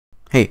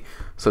Hey,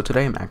 so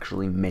today I'm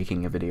actually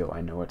making a video.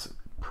 I know it's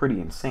pretty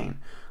insane.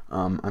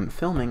 I'm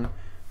filming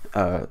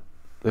a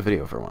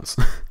video for once.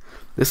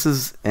 This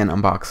is an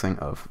unboxing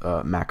of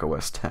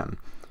macOS 10.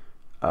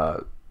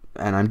 And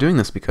I'm doing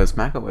this because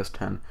macOS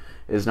 10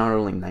 is not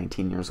only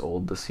 19 years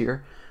old this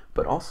year,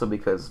 but also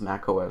because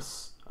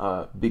macOS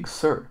Big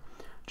Sur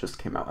just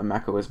came out. And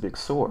macOS Big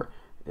Sur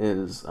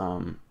is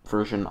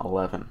version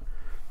 11.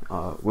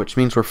 Which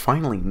means we're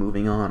finally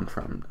moving on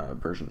from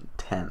version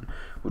 10,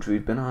 which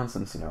we've been on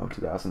since,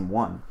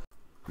 2001.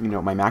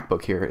 My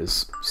MacBook here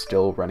is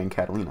still running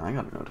Catalina. I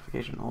got a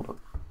notification, hold up.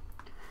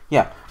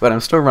 Yeah, but I'm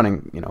still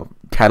running,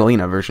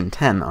 Catalina version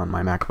 10 on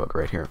my MacBook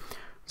right here.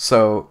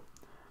 So,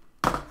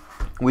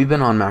 we've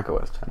been on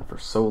macOS 10 for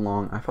so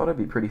long, I thought it'd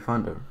be pretty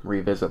fun to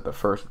revisit the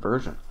first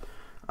version.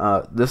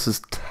 This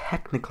is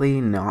technically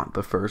not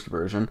the first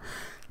version.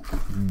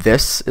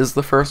 This is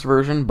the first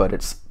version, but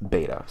it's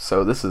beta.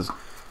 So this is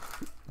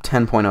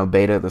 10.0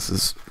 beta. This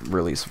is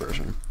release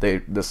version.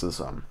 This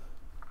is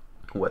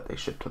what they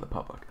shipped to the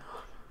public.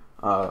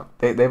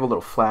 They have a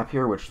little flap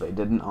here, which they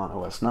didn't on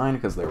OS 9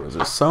 because there was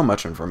just so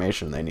much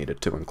information they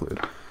needed to include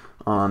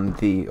on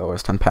the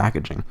OS 10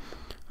 packaging.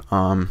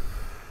 So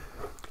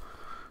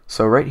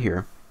right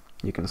here,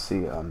 you can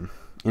see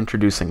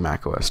introducing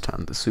macOS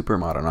 10, the super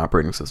modern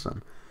operating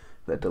system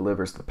that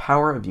delivers the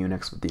power of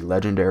Unix with the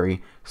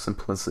legendary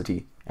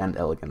simplicity and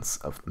elegance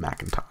of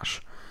Macintosh.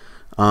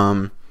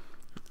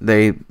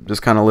 They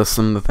just kind of list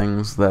some of the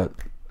things that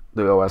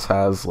the OS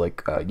has,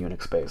 like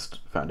Unix-based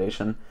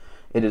foundation.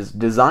 It is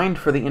designed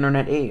for the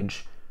internet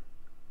age,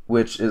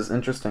 which is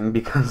interesting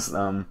because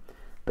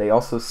they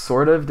also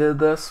sort of did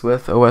this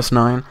with OS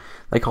 9.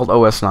 They called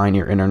OS 9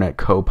 your internet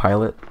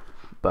co-pilot,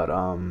 but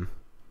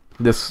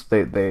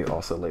they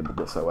also labeled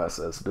this OS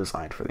as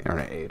designed for the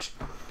internet age.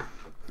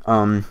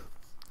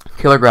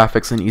 Killer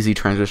graphics and easy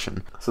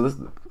transition. So this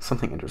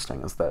something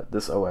interesting is that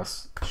this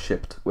OS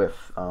shipped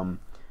with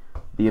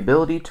the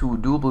ability to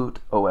dual boot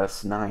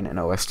OS 9 and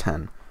OS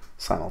 10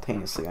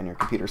 simultaneously on your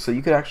computer. So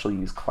you could actually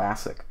use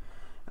Classic.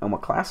 And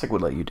what Classic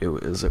would let you do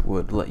is it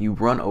would let you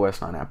run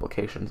OS 9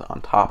 applications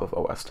on top of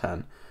OS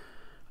 10,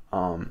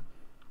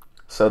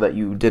 so that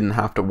you didn't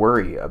have to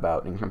worry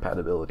about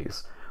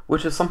incompatibilities,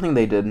 which is something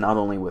they did not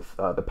only with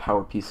the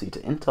PowerPC to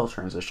Intel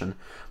transition,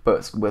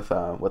 but with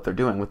what they're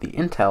doing with the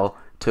Intel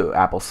to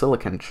Apple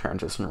Silicon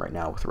transition right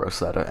now with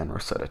Rosetta and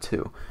Rosetta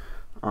 2.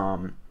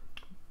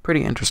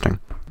 Pretty interesting.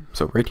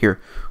 So right here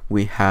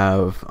we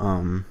have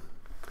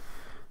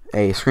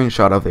a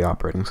screenshot of the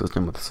operating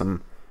system with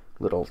some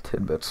little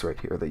tidbits right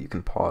here that you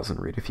can pause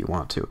and read if you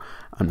want to.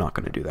 I'm not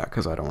going to do that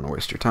because I don't want to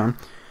waste your time.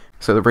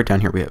 So right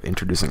down here we have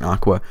introducing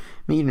Aqua,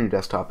 meet your new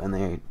desktop, and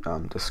they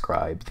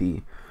describe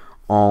the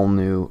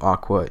all-new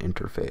Aqua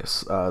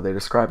interface. They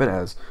describe it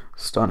as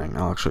stunning.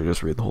 I'll actually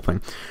just read the whole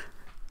thing.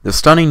 The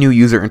stunning new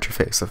user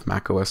interface of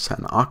macOS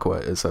 10 Aqua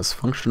is as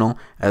functional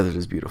as it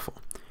is beautiful.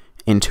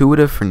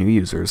 Intuitive for new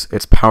users,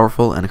 it's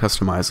powerful and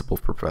customizable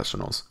for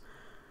professionals.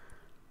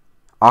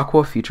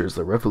 Aqua features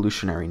the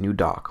revolutionary new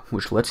dock,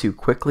 which lets you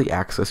quickly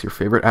access your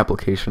favorite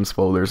applications,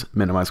 folders,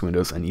 minimize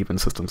windows, and even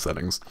system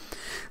settings.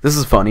 This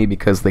is funny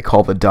because they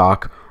call the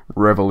dock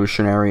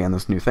revolutionary and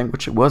this new thing,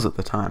 which it was at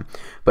the time.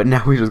 But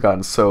now we've just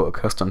gotten so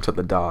accustomed to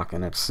the dock,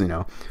 and it's,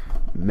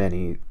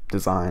 many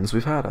designs.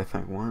 We've had, I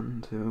think,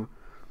 1, 2,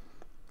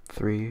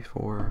 3,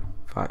 4,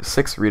 5,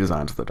 6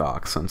 redesigns of the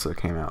dock since it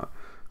came out.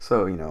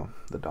 So,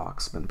 the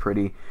dock's been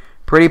pretty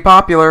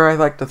popular, I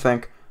like to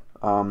think.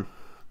 Yeah.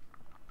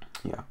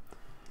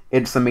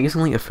 It's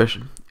amazingly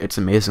efficient. Its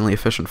amazingly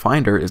efficient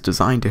Finder is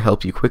designed to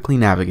help you quickly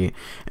navigate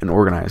and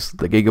organize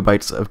the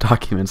gigabytes of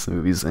documents,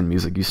 movies, and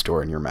music you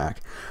store in your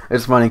Mac.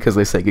 It's funny because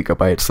they say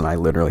gigabytes, and I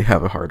literally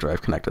have a hard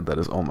drive connected that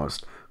is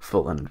almost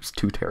full, and it's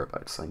 2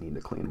 terabytes. I need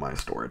to clean my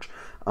storage.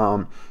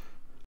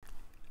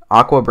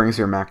 Aqua brings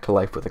your Mac to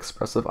life with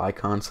expressive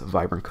icons,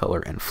 vibrant color,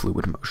 and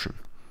fluid motion.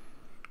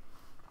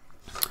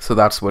 So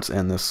that's what's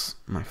in this.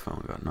 My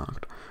phone got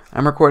knocked.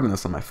 I'm recording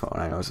this on my phone.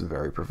 I know it's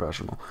very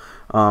professional.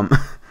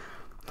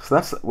 So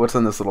that's what's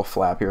in this little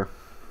flap here.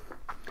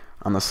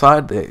 On the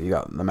side, you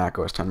got the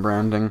macOS 10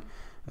 branding,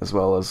 as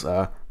well as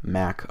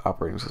Mac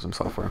operating system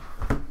software.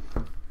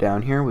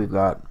 Down here, we've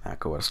got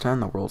macOS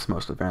 10, the world's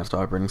most advanced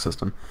operating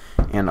system.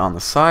 And on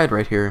the side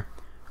right here,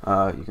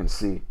 you can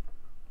see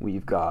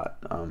we've got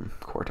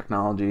core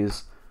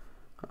technologies,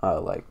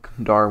 like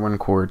Darwin,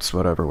 Quartz,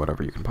 whatever,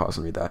 you can pause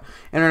and read that.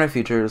 Internet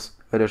features,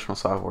 additional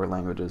software,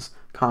 languages,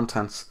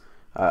 contents.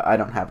 I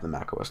don't have the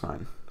macOS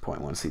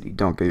 9.1 CD.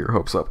 Don't get your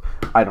hopes up.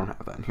 I don't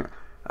have that in here.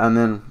 And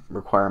then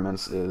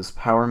requirements is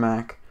Power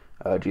Mac,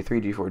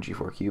 G3, G4,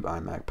 G4 Cube,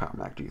 iMac, Power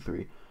Mac,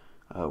 G3,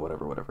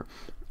 whatever.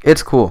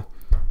 It's cool.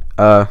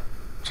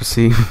 Just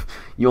see,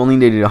 you only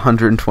needed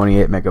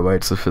 128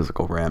 megabytes of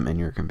physical RAM in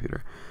your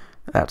computer.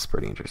 That's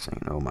pretty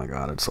interesting. Oh my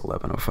god, it's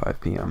 11:05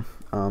 p.m.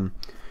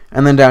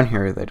 And then down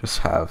here, they just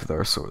have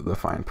their the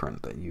fine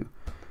print that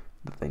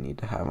they need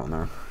to have on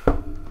there.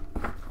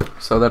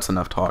 So that's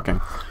enough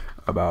talking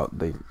about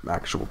the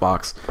actual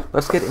box.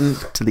 Let's get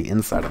into the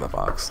inside of the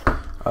box.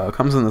 It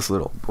comes in this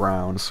little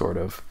brown sort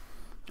of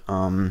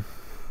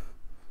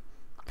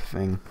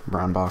thing,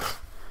 brown box.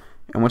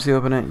 And once you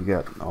open it, you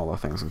get all the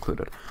things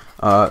included.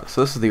 So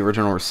this is the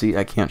original receipt.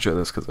 I can't show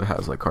this because it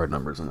has like card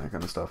numbers and that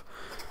kind of stuff.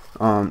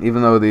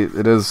 Even though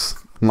it is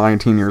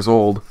 19 years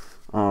old,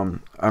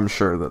 I'm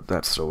sure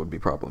that still would be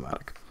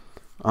problematic.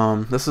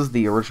 This is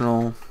the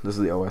original. This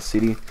is the OS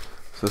CD.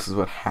 So this is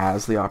what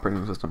has the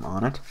operating system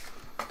on it.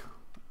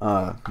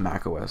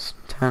 macOS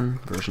 10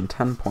 version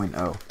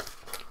 10.0.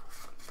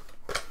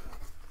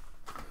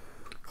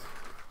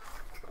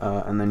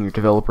 And then your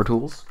developer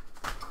tools.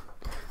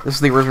 This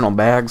is the original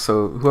bag,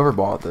 so whoever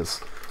bought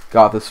this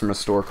got this from a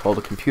store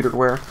called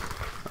Computerware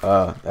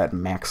at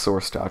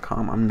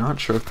macsource.com. I'm not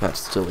sure if that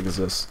still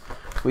exists.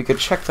 We could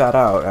check that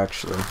out,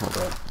 actually. Hold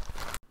on.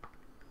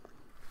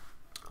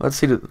 Let's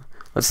see,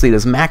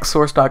 does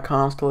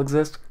macsource.com still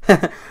exist?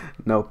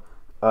 Nope.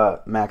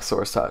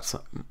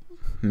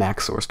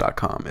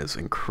 Macsource.com is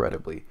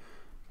incredibly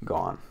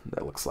gone,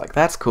 that looks like.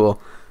 That's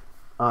cool.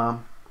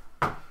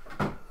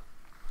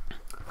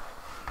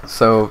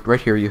 So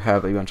right here you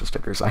have a bunch of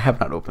stickers. I have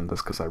not opened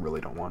this because I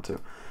really don't want to,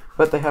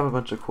 but they have a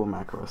bunch of cool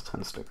macOS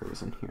 10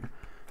 stickers in here,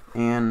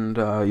 and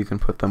you can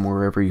put them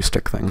wherever you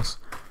stick things.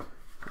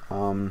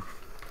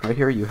 Right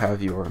here you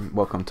have your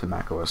Welcome to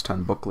macOS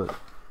 10 booklet.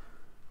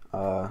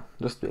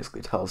 Just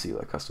basically tells you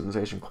like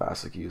customization,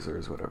 classic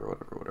users, whatever.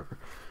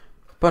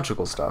 Bunch of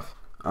cool stuff.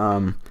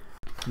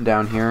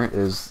 Down here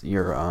is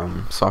your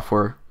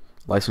software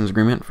license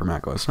agreement for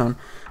macOS 10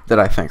 that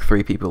I think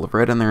 3 people have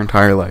read in their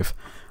entire life.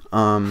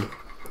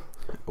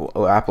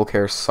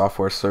 AppleCare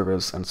software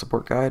service and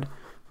support guide,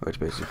 which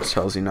basically just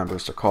tells you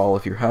numbers to call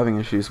if you're having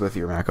issues with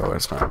your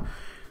macOS 10.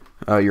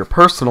 Your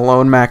personal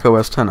own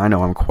macOS 10. I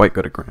know I'm quite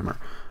good at grammar.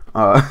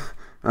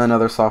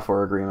 Another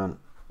software agreement,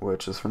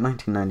 which is from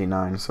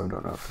 1999, so I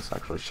don't know if this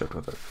actually shipped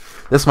with it.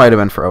 This might have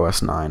been for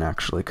OS 9,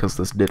 actually, because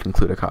this did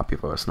include a copy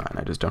of OS 9.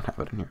 I just don't have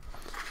it in here.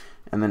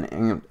 And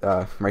then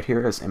right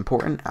here is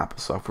important Apple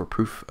software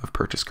proof of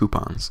purchase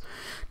coupons.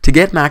 To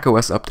get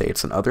macOS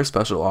updates and other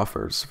special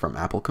offers from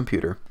Apple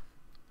Computer,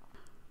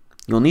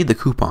 you'll need the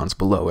coupons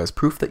below as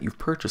proof that you've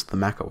purchased the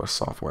macOS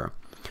software.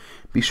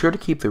 Be sure to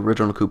keep the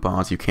original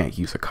coupons. You can't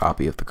use a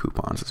copy of the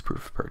coupons as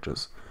proof of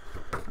purchase.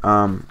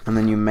 And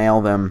then you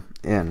mail them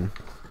in,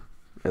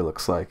 it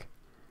looks like,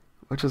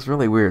 which is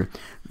really weird.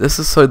 This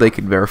is so they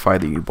could verify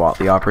that you bought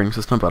the operating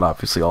system, but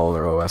obviously all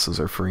their OSs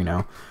are free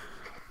now.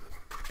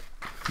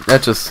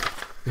 That's just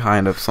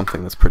kind of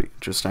something that's pretty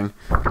interesting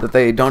that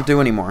they don't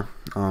do anymore.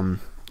 And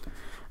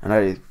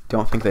I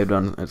don't think they've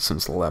done it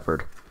since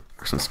Leopard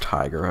or since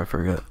Tiger, I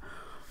forget.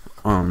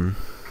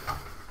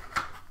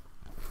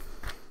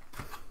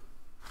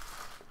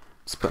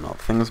 Just putting all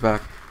the things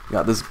back. You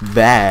got this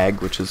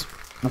bag, which is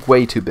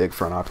way too big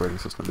for an operating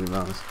system, to be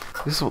honest.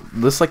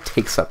 This like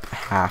takes up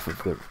half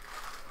of the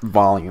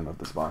volume of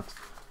this box.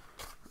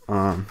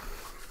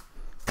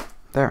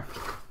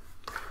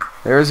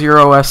 There's your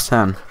OS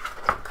 10.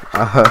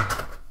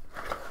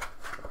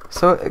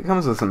 So it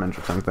comes with some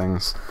interesting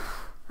things.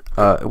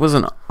 It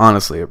wasn't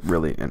honestly a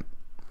really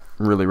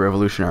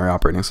revolutionary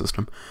operating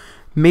system.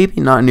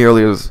 Maybe not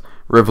nearly as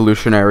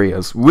revolutionary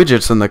as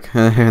widgets in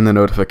the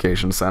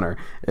notification center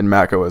in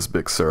macOS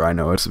Big Sur. I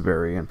know it's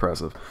very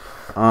impressive.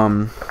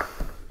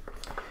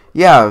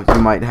 Yeah,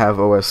 you might have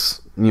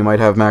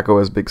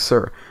macOS Big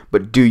Sur,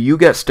 but do you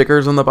get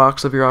stickers on the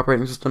box of your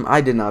operating system?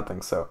 I did not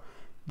think so.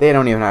 They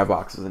don't even have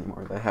boxes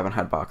anymore. They haven't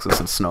had boxes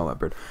since Snow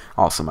Leopard.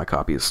 Also, my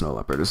copy of Snow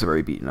Leopard is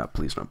very beaten up.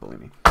 Please don't bully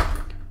me.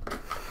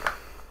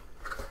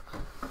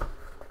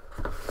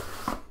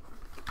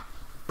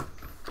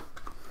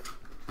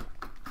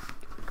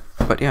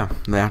 But yeah,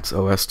 that's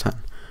OS 10.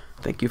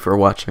 Thank you for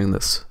watching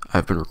this.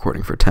 I've been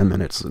recording for 10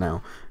 minutes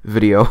now.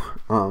 Video.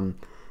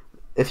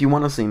 If you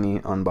want to see me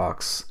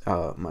unbox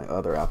my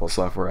other Apple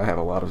software, I have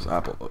a lot of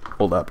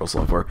old Apple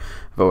software.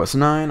 Of OS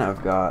 9,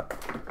 I've got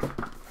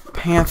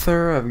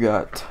Panther, I've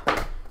got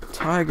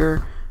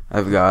Tiger,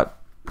 I've got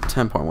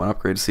 10.1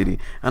 upgrade CD,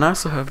 and I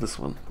also have this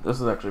one. This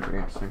is actually pretty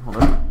interesting. Hold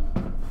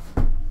on.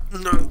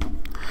 No.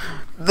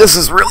 This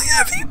is really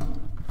heavy.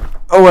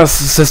 OS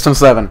System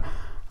 7.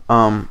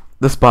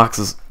 This box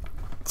is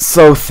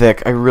so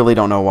thick. I really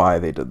don't know why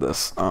they did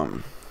this.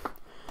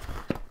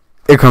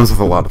 It comes with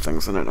a lot of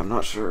things in it. I'm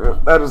not sure.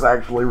 That is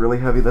actually really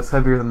heavy. That's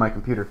heavier than my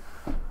computer.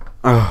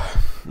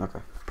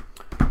 Okay.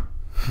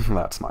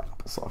 That's my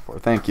Apple software.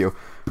 Thank you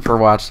for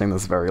watching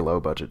this very low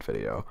budget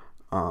video.